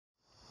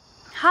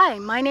Hi,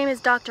 my name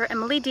is Dr.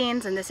 Emily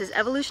Deans and this is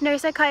Evolutionary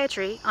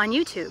Psychiatry on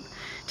YouTube.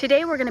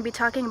 Today we're going to be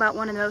talking about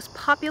one of the most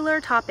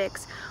popular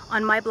topics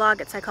on my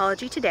blog at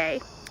Psychology Today,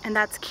 and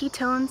that's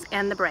ketones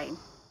and the brain.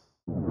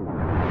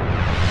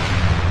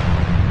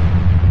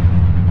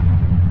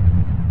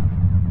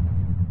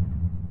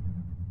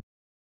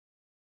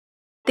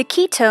 The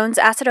ketones,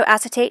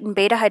 acetoacetate and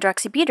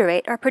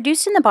beta-hydroxybutyrate, are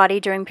produced in the body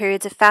during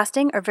periods of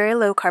fasting or very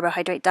low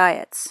carbohydrate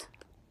diets.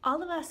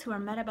 All of us who are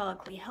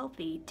metabolically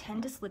healthy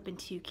tend to slip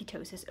into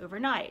ketosis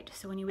overnight.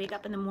 So when you wake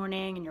up in the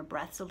morning and your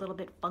breath's a little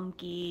bit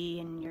funky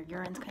and your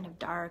urine's kind of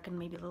dark and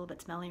maybe a little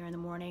bit smellier in the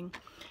morning,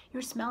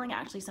 you're smelling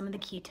actually some of the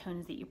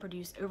ketones that you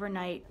produce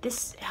overnight.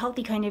 This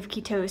healthy kind of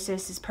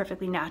ketosis is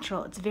perfectly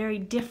natural. It's very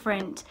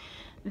different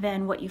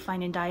than what you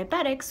find in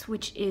diabetics,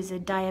 which is a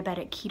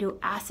diabetic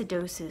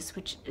ketoacidosis,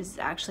 which is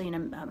actually a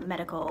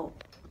medical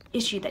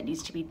issue that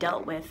needs to be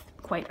dealt with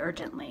quite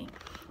urgently.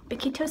 But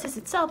ketosis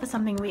itself is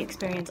something we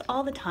experience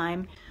all the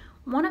time.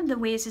 One of the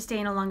ways to stay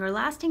in a longer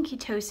lasting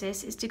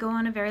ketosis is to go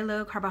on a very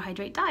low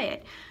carbohydrate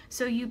diet.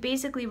 So you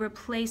basically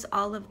replace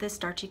all of the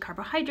starchy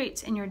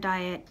carbohydrates in your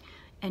diet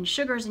and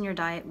sugars in your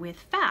diet with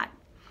fat.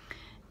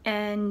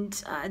 And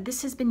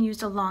this has been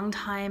used a long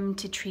time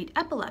to treat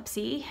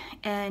epilepsy.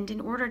 And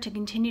in order to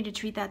continue to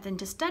treat that and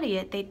to study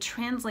it, they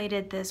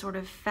translated the sort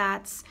of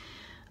fats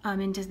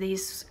into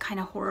these kind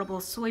of horrible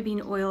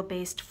soybean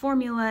oil-based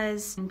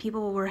formulas, and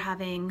people were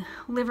having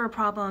liver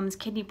problems,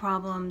 kidney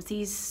problems.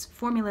 These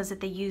formulas that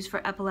they use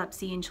for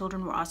epilepsy in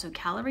children were also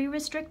calorie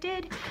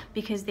restricted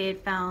because they had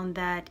found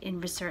that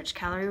in research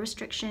calorie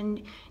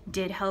restriction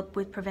did help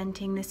with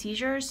preventing the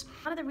seizures.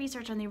 A lot of the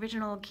research on the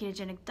original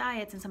ketogenic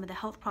diets and some of the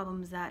health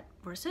problems that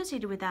were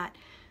associated with that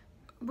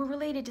were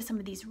related to some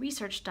of these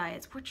research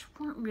diets, which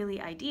weren't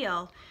really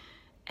ideal.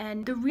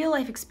 And the real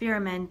life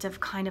experiment of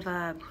kind of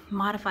a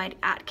modified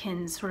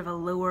Atkins, sort of a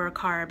lower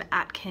carb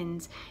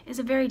Atkins, is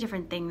a very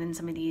different thing than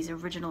some of these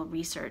original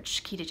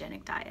research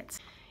ketogenic diets.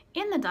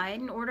 In the diet,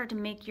 in order to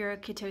make your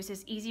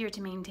ketosis easier to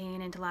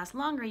maintain and to last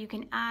longer, you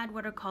can add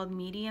what are called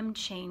medium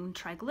chain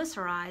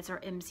triglycerides,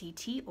 or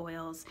MCT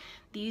oils.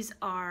 These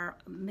are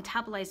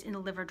metabolized in the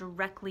liver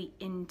directly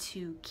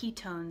into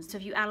ketones. So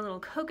if you add a little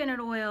coconut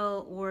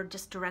oil or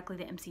just directly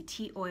the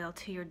MCT oil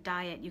to your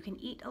diet, you can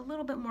eat a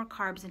little bit more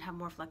carbs and have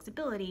more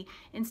flexibility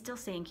and still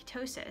stay in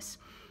ketosis.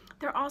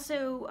 There are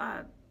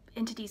also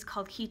entities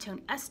called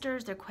ketone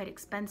esters. They're quite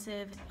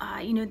expensive.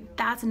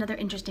 That's another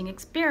interesting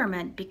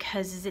experiment,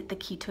 because is it the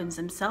ketones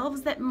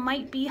themselves that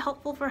might be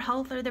helpful for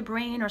health or the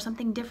brain or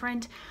something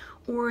different?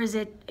 Or is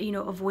it,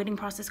 avoiding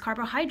processed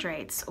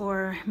carbohydrates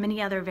or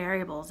many other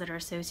variables that are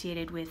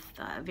associated with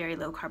a very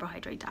low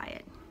carbohydrate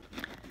diet?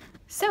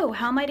 So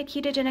how might a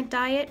ketogenic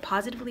diet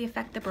positively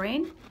affect the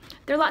brain?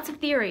 There are lots of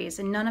theories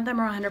and none of them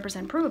are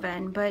 100%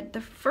 proven, but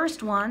the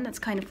first one that's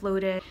kind of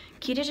floated,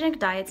 ketogenic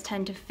diets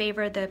tend to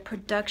favor the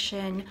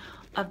production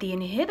of the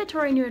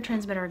inhibitory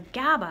neurotransmitter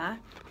GABA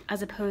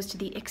as opposed to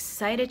the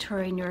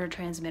excitatory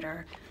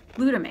neurotransmitter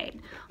glutamate.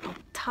 I'll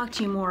talk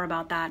to you more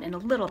about that in a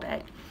little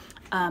bit.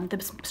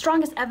 The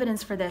strongest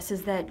evidence for this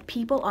is that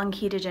people on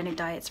ketogenic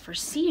diets for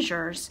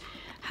seizures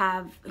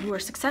who are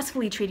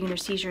successfully treating their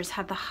seizures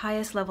have the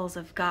highest levels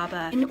of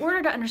GABA. In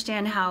order to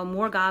understand how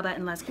more GABA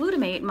and less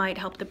glutamate might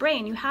help the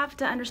brain, you have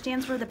to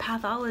understand sort of the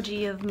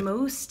pathology of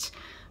most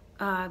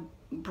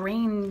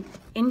brain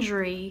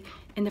injury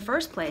in the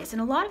first place.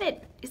 And a lot of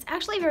it is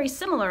actually very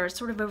similar,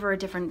 sort of over a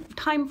different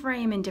time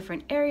frame in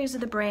different areas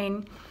of the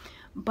brain.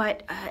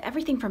 But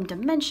everything from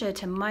dementia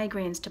to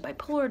migraines to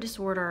bipolar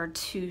disorder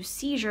to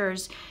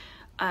seizures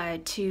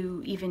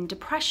to even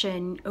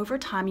depression, over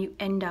time you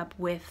end up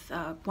with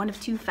one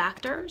of two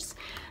factors.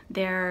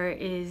 There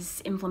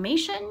is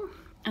inflammation,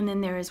 and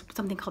then there is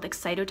something called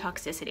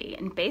excitotoxicity.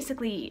 And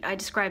basically I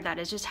describe that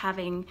as just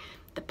having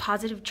the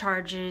positive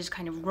charges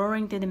kind of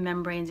roaring through the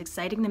membranes,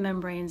 exciting the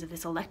membranes of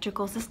this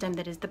electrical system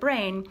that is the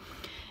brain.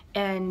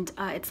 And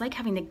it's like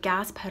having the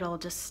gas pedal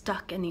just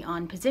stuck in the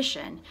on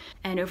position.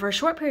 And over a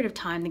short period of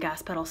time, the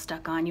gas pedal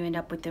stuck on, you end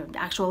up with the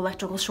actual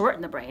electrical short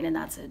in the brain, and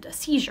that's a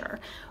seizure.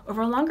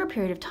 Over a longer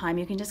period of time,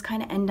 you can just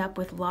kind of end up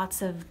with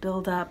lots of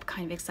buildup,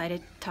 kind of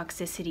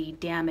excitotoxicity,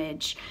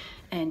 damage,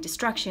 and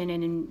destruction.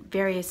 And in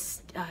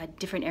various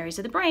different areas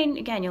of the brain,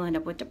 again, you'll end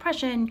up with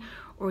depression,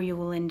 or you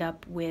will end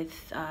up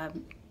with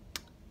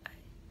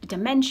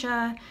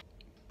dementia.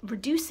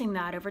 Reducing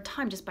that over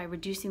time, just by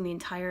reducing the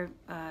entire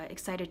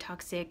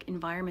excitotoxic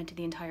environment to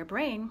the entire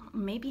brain,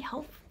 may be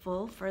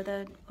helpful for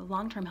the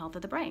long-term health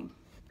of the brain.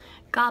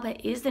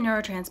 GABA is the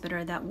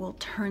neurotransmitter that will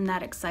turn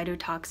that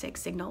excitotoxic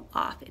signal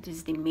off. It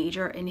is the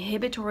major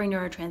inhibitory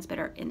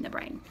neurotransmitter in the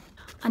brain.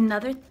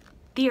 Another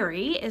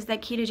theory is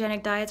that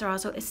ketogenic diets are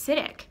also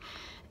acidic,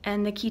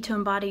 and the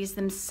ketone bodies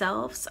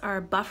themselves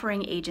are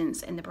buffering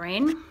agents in the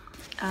brain.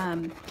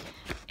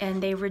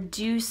 And they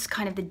reduce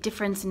kind of the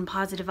difference in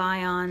positive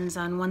ions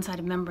on one side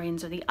of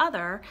membranes or the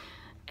other,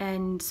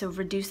 and so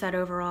reduce that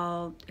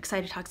overall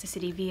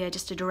excitotoxicity via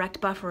just a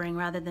direct buffering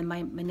rather than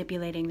by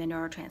manipulating the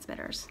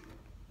neurotransmitters.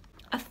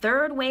 A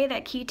third way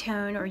that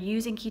ketone or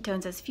using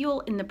ketones as fuel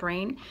in the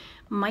brain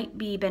might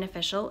be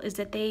beneficial is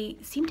that they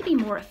seem to be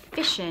more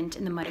efficient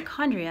in the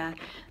mitochondria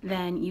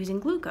than using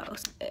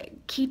glucose.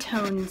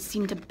 Ketones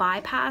seem to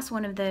bypass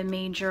one of the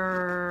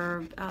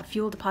major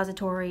fuel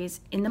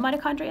depositories in the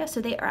mitochondria,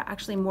 so they are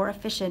actually more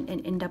efficient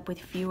and end up with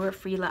fewer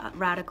free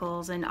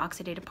radicals and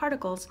oxidative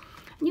particles.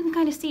 And you can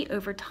kind of see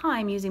over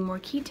time, using more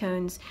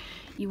ketones,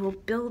 you will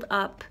build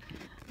up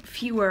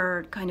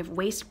fewer kind of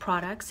waste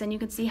products, and you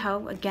can see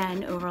how,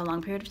 again, over a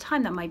long period of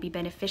time, that might be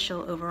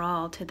beneficial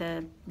overall to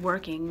the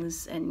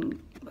workings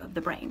of the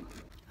brain.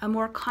 A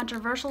more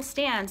controversial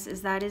stance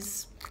is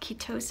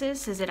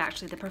ketosis, is it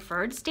actually the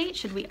preferred state?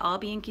 Should we all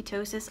be in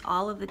ketosis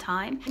all of the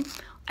time?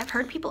 I've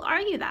heard people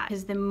argue that,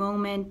 because the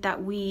moment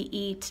that we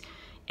eat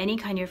any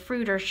kind of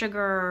fruit or sugar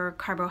or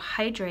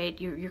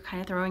carbohydrate, you're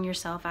kind of throwing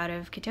yourself out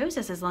of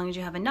ketosis as long as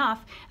you have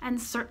enough, and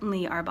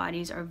certainly our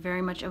bodies are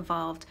very much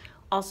evolved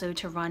also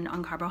to run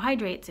on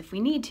carbohydrates if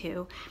we need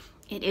to.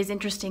 It is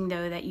interesting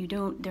though that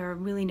there are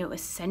really no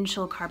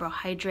essential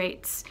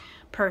carbohydrates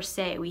per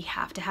se. We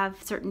have to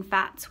have certain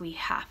fats, we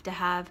have to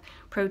have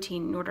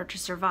protein in order to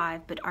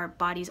survive, but our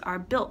bodies are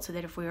built so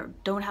that if we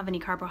don't have any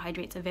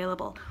carbohydrates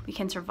available, we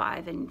can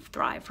survive and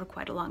thrive for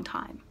quite a long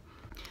time.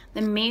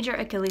 The major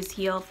Achilles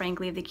heel,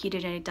 frankly, of the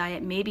ketogenic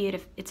diet may be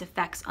its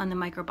effects on the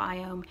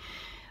microbiome.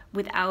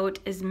 Without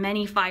as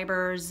many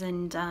fibers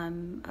and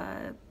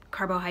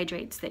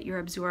carbohydrates that you're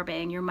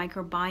absorbing, your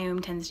microbiome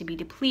tends to be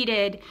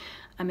depleted.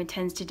 It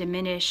tends to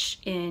diminish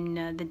in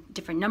the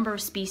different number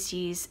of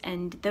species,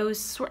 and those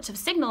sorts of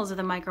signals of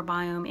the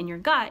microbiome in your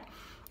gut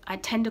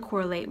tend to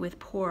correlate with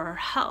poorer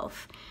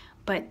health.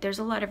 But there's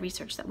a lot of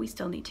research that we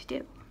still need to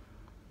do.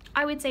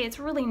 I would say it's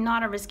really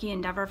not a risky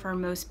endeavor for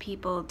most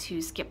people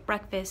to skip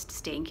breakfast,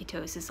 stay in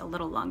ketosis a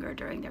little longer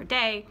during their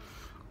day,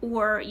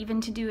 or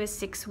even to do a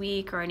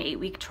 6-week or an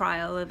 8-week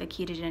trial of a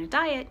ketogenic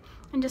diet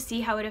and just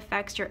see how it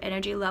affects your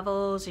energy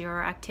levels,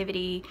 your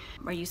activity.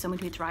 Are you someone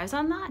who thrives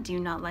on that? Do you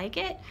not like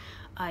it?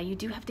 You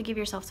do have to give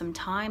yourself some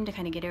time to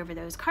kind of get over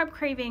those carb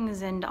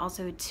cravings and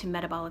also to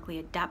metabolically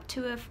adapt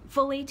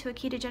fully to a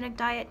ketogenic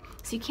diet.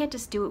 So you can't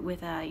just do it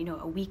with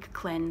a week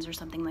cleanse or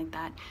something like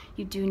that.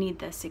 You do need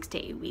the 6 to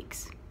 8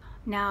 weeks.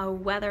 Now,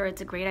 whether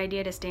it's a great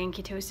idea to stay in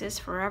ketosis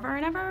forever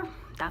and ever,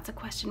 that's a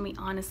question we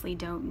honestly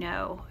don't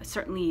know.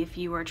 Certainly if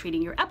you are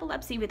treating your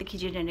epilepsy with a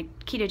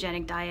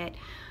ketogenic diet,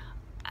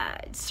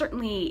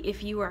 certainly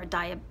if you are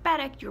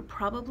diabetic, you're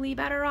probably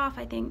better off.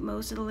 I think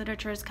most of the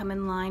literature has come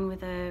in line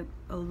with a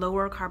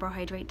lower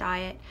carbohydrate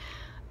diet.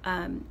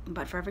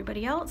 But for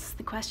everybody else,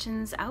 the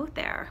question's out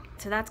there.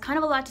 So that's kind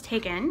of a lot to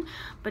take in,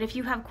 but if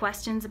you have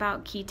questions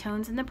about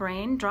ketones in the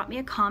brain, drop me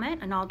a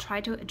comment and I'll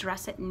try to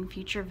address it in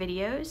future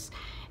videos.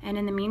 And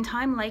in the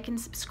meantime, like and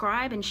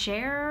subscribe and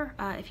share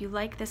if you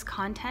like this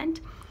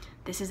content.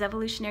 This is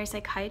Evolutionary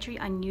Psychiatry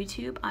on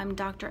YouTube. I'm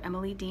Dr.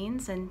 Emily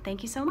Deans, and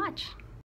thank you so much.